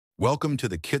Welcome to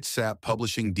the Kitsap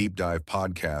Publishing Deep Dive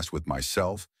podcast with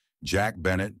myself, Jack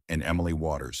Bennett, and Emily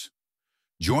Waters.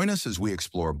 Join us as we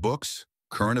explore books,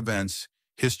 current events,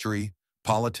 history,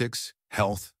 politics,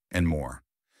 health, and more.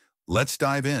 Let's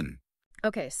dive in.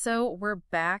 Okay, so we're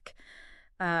back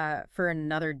for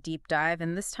another deep dive,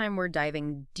 and this time we're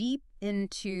diving deep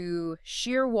into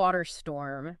Shearwater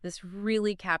Storm, this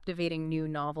really captivating new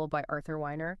novel by Arthur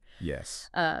Weiner.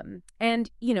 Yes. On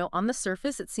the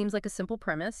surface, it seems like a simple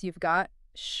premise. You've got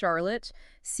Charlotte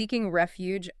seeking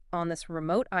refuge on this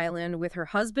remote island with her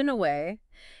husband away,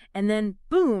 and then,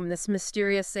 boom, this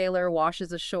mysterious sailor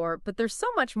washes ashore. But there's so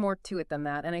much more to it than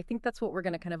that, and I think that's what we're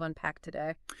going to kind of unpack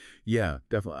today. Yeah,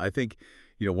 definitely. I think,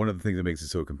 one of the things that makes it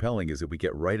so compelling is that we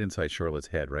get right inside Charlotte's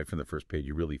head, right from the first page.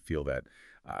 You really feel that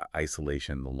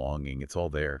isolation, the longing. It's all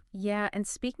there. Yeah, and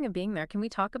speaking of being there, can we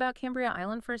talk about Cambria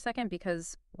Island for a second?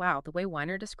 Because, wow, the way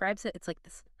Weiner describes it, it's like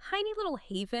this tiny little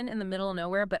haven in the middle of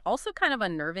nowhere, but also kind of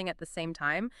unnerving at the same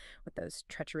time with those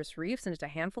treacherous reefs and just a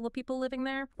handful of people living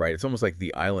there. Right. It's almost like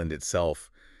the island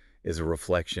itself is a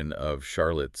reflection of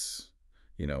Charlotte's,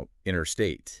 inner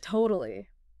state. Totally.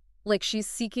 Like she's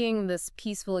seeking this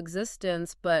peaceful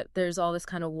existence, but there's all this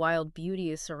kind of wild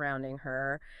beauty surrounding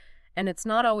her. And it's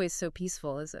not always so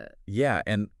peaceful, is it? Yeah,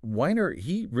 and Weiner,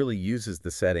 he really uses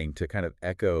the setting to kind of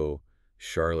echo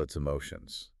Charlotte's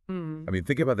emotions. Mm. I mean,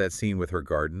 think about that scene with her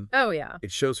garden. Oh, yeah.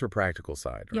 It shows her practical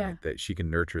side, right? Yeah. That she can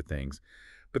nurture things.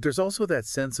 But there's also that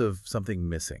sense of something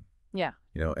missing. Yeah.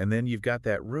 And then you've got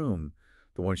that room,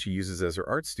 the one she uses as her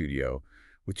art studio,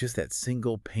 with just that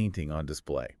single painting on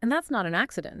display. And that's not an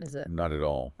accident, is it? Not at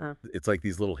all. Oh. It's like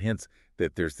these little hints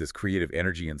that there's this creative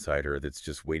energy inside her that's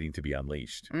just waiting to be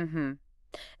unleashed. Mm-hmm.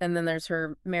 And then there's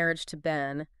her marriage to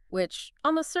Ben, which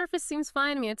on the surface seems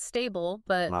fine. I mean, it's stable,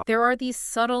 but there are these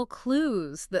subtle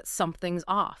clues that something's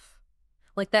off.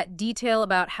 Like that detail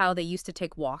about how they used to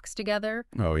take walks together.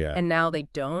 Oh, yeah. And now they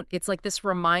don't. It's like this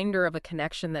reminder of a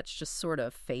connection that's just sort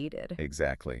of faded.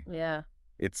 Exactly. Yeah.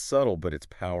 It's subtle, but it's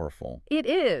powerful. It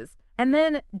is. And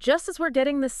then, just as we're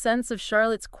getting this sense of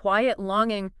Charlotte's quiet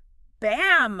longing,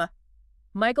 bam!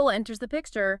 Michael enters the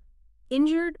picture.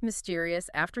 Injured, mysterious,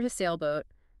 after his sailboat,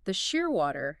 the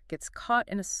Shearwater gets caught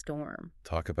in a storm.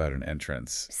 Talk about an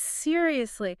entrance.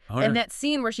 Seriously. Hunter. And that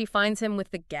scene where she finds him with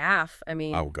the gaff, I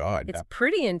mean, Oh, God. it's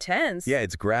pretty intense. Yeah,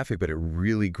 it's graphic, but it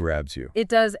really grabs you. It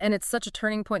does, and it's such a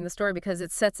turning point in the story because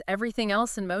it sets everything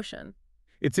else in motion.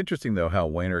 It's interesting, though, how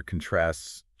Weiner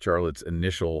contrasts Charlotte's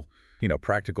initial,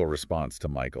 practical response to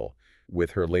Michael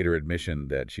with her later admission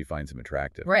that she finds him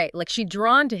attractive. Right, like she's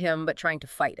drawn to him but trying to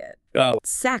fight it. Oh.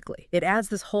 Exactly. It adds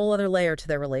this whole other layer to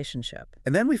their relationship.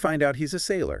 And then we find out he's a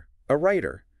sailor, a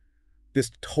writer. This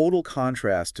total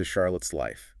contrast to Charlotte's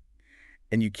life.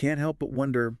 And you can't help but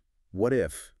wonder, what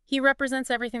if? He represents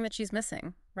everything that she's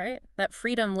missing, right? That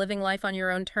freedom, living life on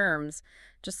your own terms,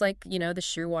 just like, the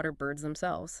Shearwater birds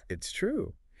themselves. It's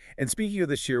true. And speaking of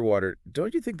the Shearwater,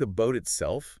 don't you think the boat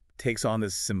itself takes on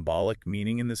this symbolic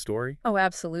meaning in the story? Oh,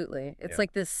 absolutely. It's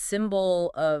like this symbol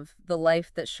of the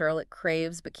life that Charlotte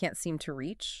craves but can't seem to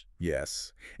reach.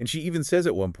 Yes. And she even says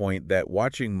at one point that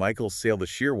watching Michael sail the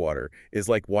Shearwater is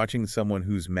like watching someone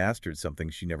who's mastered something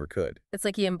she never could. It's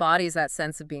like he embodies that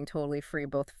sense of being totally free,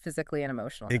 both physically and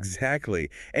emotionally.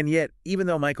 Exactly. And yet, even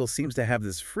though Michael seems to have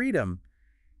this freedom,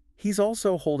 he's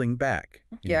also holding back.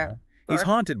 Yeah. He's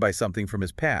haunted by something from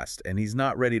his past, and he's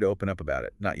not ready to open up about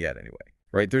it. Not yet, anyway.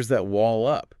 Right? There's that wall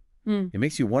up. It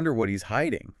makes you wonder what he's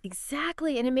hiding.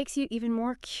 Exactly. And it makes you even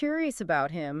more curious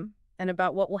about him and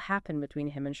about what will happen between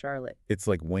him and Charlotte. It's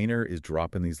like Weiner is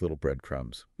dropping these little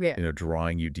breadcrumbs,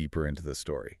 drawing you deeper into the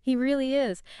story. He really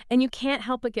is. And you can't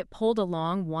help but get pulled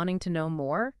along wanting to know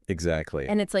more. Exactly.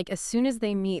 And it's like as soon as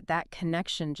they meet, that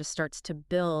connection just starts to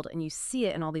build, and you see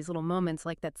it in all these little moments,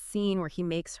 like that scene where he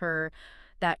makes her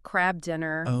that crab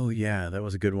dinner. Oh, yeah, that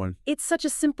was a good one. It's such a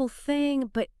simple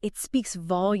thing, but it speaks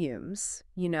volumes,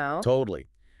 Totally.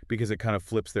 Because it kind of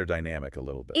flips their dynamic a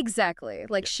little bit. Exactly.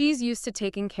 Like she's used to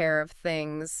taking care of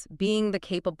things, being the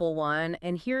capable one,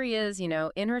 and here he is,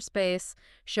 in her space,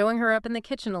 showing her up in the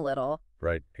kitchen a little.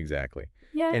 Right, exactly.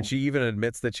 Yeah. And she even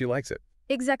admits that she likes it.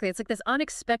 Exactly. It's like this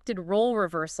unexpected role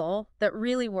reversal that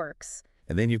really works.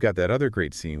 And then you've got that other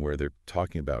great scene where they're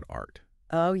talking about art.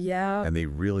 Oh, yeah. And they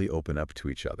really open up to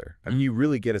each other. I mean, you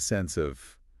really get a sense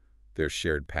of their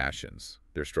shared passions,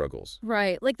 their struggles.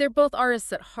 Right. Like they're both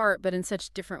artists at heart, but in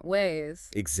such different ways.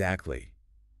 Exactly.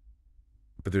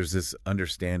 But there's this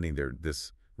understanding,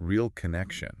 this real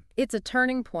connection. It's a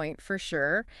turning point for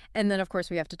sure. And then, of course,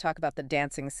 we have to talk about the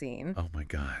dancing scene. Oh, my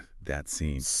God, that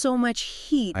scene. So much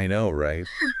heat. I know, right?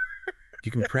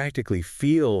 You can practically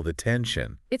feel the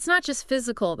tension. It's not just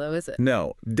physical, though, is it?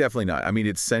 No, definitely not. I mean,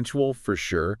 it's sensual for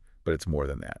sure, but it's more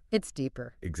than that. It's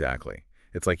deeper. Exactly.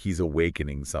 It's like he's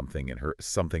awakening something in her,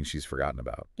 something she's forgotten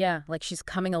about. Yeah, like she's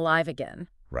coming alive again.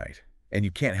 Right. And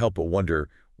you can't help but wonder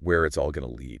where it's all going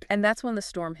to lead. And that's when the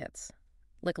storm hits.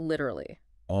 Like, literally.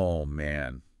 Oh,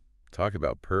 man. Talk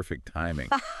about perfect timing.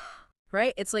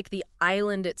 Right? It's like the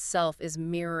island itself is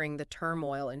mirroring the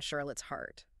turmoil in Charlotte's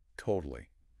heart. Totally.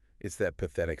 It's that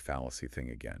pathetic fallacy thing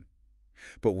again.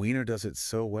 But Wiener does it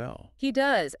so well. He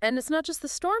does. And it's not just the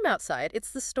storm outside.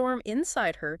 It's the storm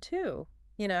inside her, too.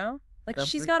 You know? Like,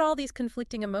 she's got all these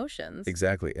conflicting emotions.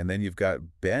 Exactly. And then you've got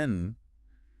Ben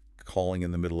calling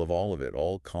in the middle of all of it,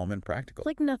 all calm and practical.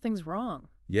 Like nothing's wrong.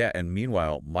 Yeah, and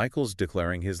meanwhile, Michael's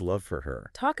declaring his love for her.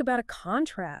 Talk about a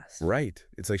contrast. Right.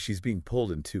 It's like she's being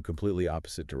pulled in two completely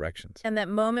opposite directions. And that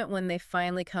moment when they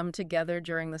finally come together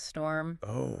during the storm.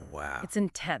 Oh, wow. It's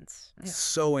intense.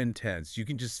 So intense. You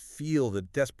can just feel the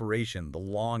desperation, the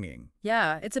longing.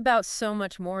 Yeah, it's about so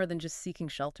much more than just seeking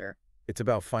shelter. It's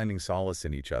about finding solace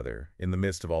in each other in the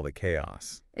midst of all the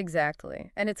chaos.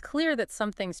 Exactly. And it's clear that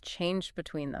something's changed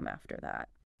between them after that.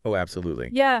 Oh, absolutely.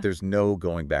 Yeah. There's no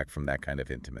going back from that kind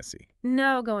of intimacy.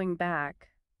 No going back.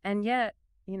 And yet,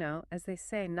 you know, as they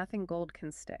say, nothing gold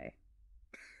can stay.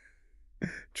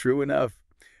 True enough.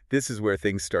 This is where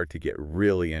things start to get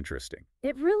really interesting.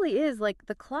 It really is. Like,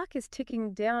 the clock is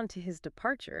ticking down to his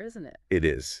departure, isn't it? It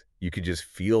is. You could just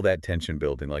feel that tension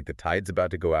building, like the tide's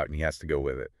about to go out and he has to go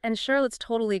with it. And Charlotte's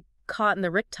totally caught in the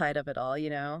riptide of it all, you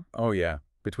know? Oh, yeah.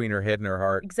 Between her head and her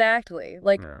heart. Exactly.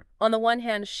 Like, Yeah. on the one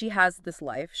hand, she has this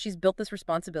life. She's built this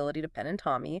responsibility to Penn and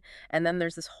Tommy. And then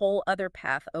there's this whole other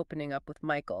path opening up with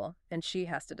Michael. And she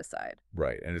has to decide.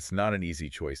 Right. And it's not an easy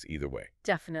choice either way.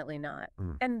 Definitely not.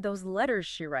 And those letters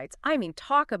she writes, I mean,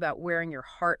 talk about wearing your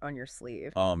heart on your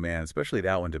sleeve. Oh, man. Especially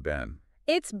that one to Ben.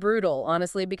 It's brutal,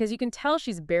 honestly, because you can tell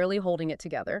she's barely holding it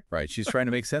together. Right. She's trying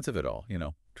to make sense of it all, you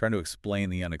know, trying to explain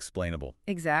the unexplainable.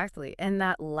 Exactly. And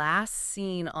that last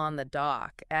scene on the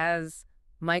dock as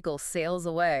Michael sails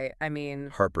away, I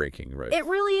mean... Heartbreaking, right? It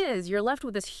really is. You're left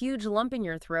with this huge lump in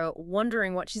your throat,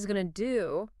 wondering what she's going to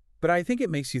do. But I think it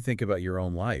makes you think about your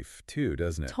own life, too,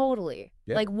 doesn't it? Totally.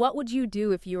 Yeah. Like, what would you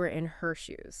do if you were in her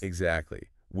shoes? Exactly.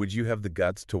 Would you have the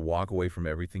guts to walk away from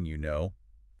everything you know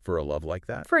for a love like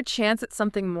that? For a chance at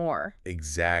something more.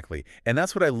 Exactly. And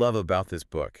that's what I love about this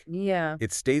book. Yeah.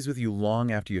 It stays with you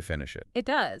long after you finish it. It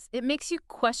does. It makes you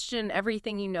question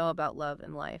everything you know about love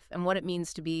and life and what it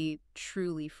means to be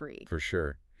truly free. For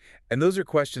sure. And those are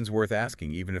questions worth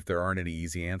asking, even if there aren't any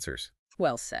easy answers.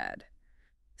 Well said.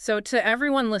 So to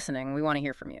everyone listening, we want to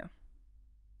hear from you.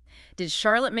 Did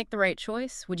Charlotte make the right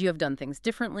choice? Would you have done things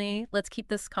differently? Let's keep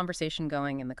this conversation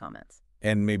going in the comments.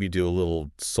 And maybe do a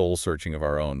little soul searching of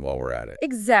our own while we're at it.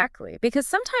 Exactly, because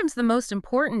sometimes the most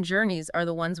important journeys are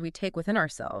the ones we take within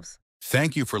ourselves.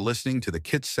 Thank you for listening to the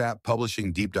Kitsap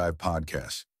Publishing Deep Dive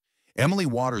Podcast. Emily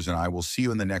Waters and I will see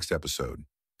you in the next episode.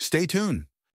 Stay tuned.